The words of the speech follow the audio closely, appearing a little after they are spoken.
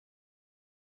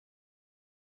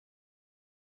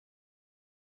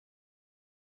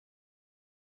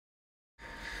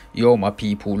Yo my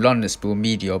people, London Spill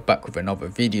Media back with another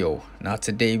video. Now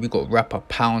today we got rapper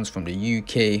Poundz from the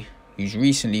UK, who's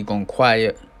recently gone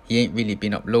quiet. He ain't really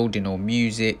been uploading no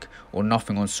music or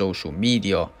nothing on social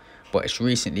media, but it's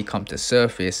recently come to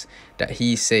surface that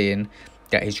he's saying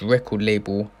that his record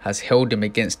label has held him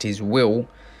against his will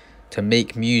to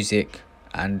make music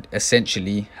and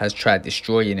essentially has tried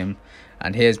destroying him.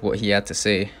 And here's what he had to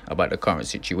say about the current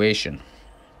situation.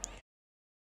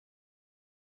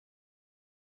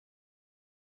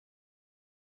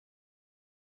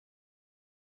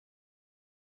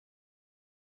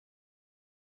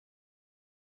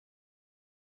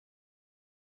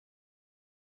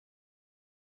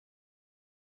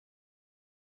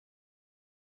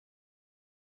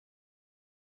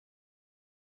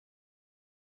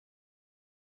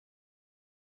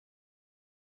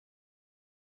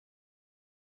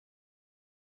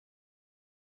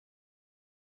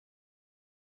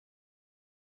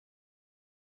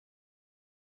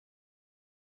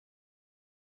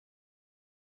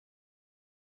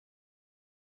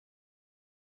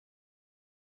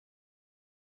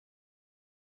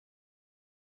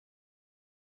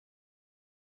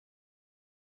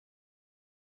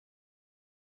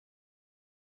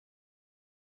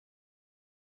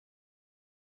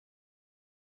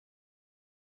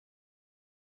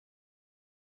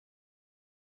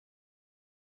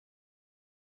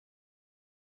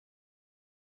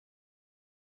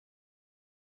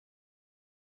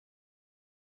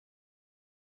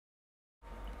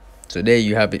 So there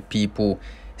you have it, people.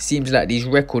 Seems like these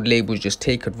record labels just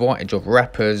take advantage of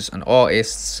rappers and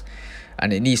artists,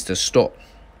 and it needs to stop.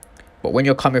 But when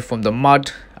you're coming from the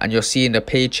mud and you're seeing the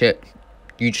paycheck,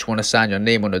 you just want to sign your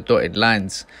name on the dotted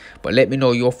lines. But let me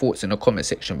know your thoughts in the comment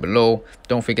section below.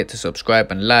 Don't forget to subscribe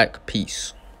and like.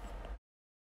 Peace.